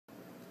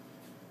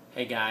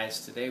Hey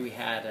guys, today we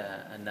had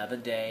another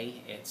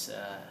day. It's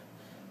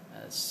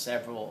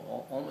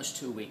almost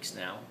 2 weeks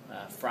now.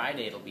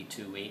 Friday it'll be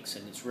 2 weeks,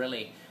 and it's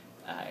really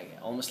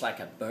almost like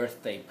a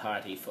birthday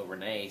party for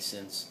Renee,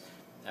 since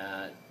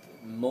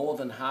more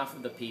than half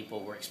of the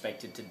people were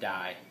expected to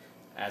die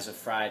as of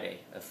Friday.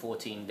 A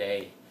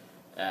 14-day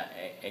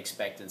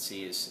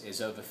expectancy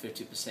is over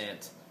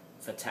 50%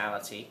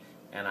 fatality,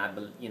 and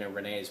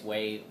Renee is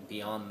way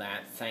beyond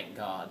that, thank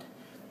God.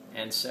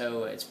 And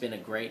so it's been a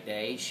great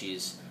day.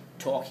 She's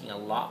talking a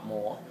lot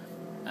more,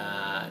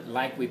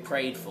 like we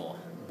prayed for,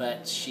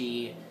 but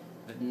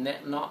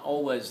not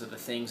always are the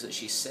things that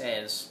she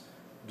says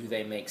do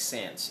they make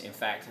sense. In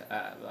fact,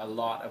 a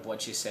lot of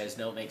what she says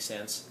don't make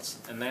sense,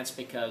 and that's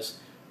because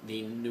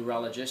the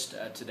neurologist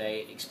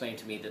today explained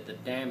to me that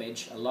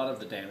a lot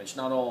of the damage,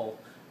 not all,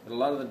 but a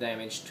lot of the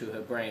damage to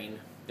her brain,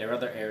 there are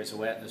other areas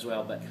as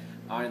well, but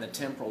are in the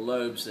temporal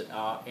lobes that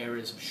are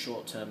areas of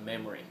short-term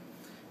memory.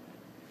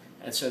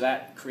 And so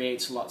that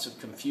creates lots of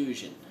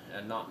confusion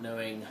and not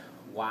knowing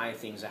why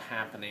things are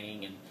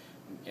happening,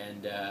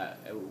 and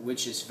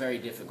which is very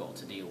difficult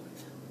to deal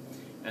with.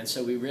 And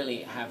so we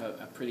really have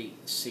a pretty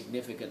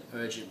significant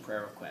urgent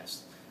prayer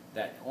request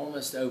that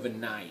almost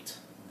overnight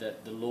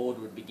that the Lord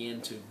would begin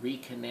to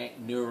reconnect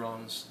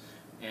neurons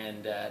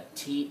and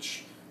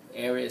teach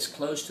areas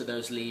close to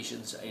those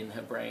lesions in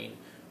her brain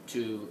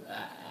to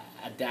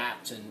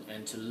adapt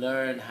and to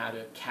learn how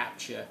to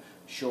capture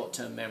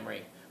short-term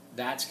memory.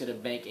 That's going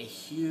to make a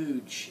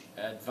huge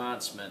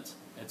advancement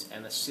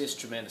and assist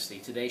tremendously.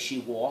 Today she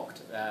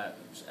walked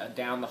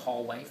down the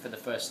hallway for the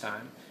first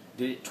time,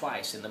 did it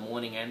twice, in the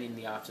morning and in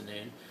the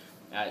afternoon.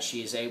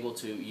 She is able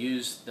to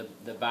use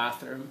the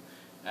bathroom.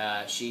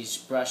 She's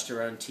brushed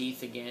her own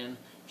teeth again.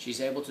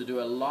 She's able to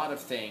do a lot of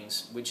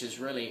things, which is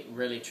really,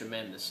 really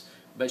tremendous.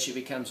 But she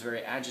becomes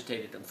very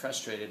agitated and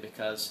frustrated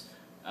because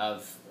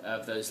of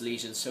those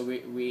lesions. So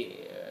we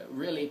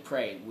really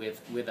prayed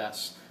with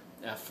us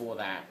for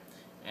that.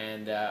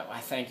 And I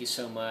thank you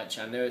so much.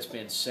 I know it's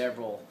been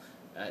several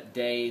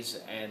days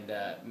and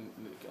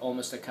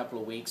almost a couple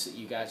of weeks that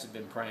you guys have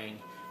been praying,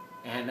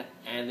 and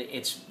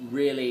it's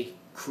really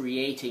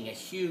creating a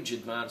huge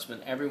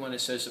advancement. Everyone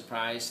is so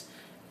surprised,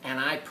 and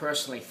I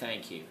personally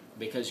thank you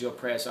because your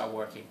prayers are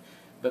working.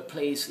 But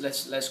please,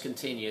 let's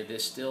continue.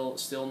 There's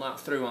still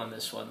not through on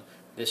this one.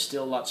 There's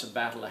still lots of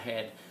battle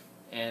ahead,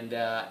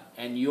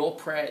 and your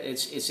prayer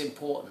it's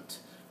important.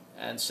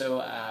 And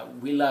so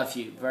we love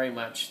you very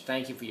much.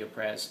 Thank you for your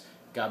prayers.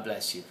 God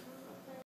bless you.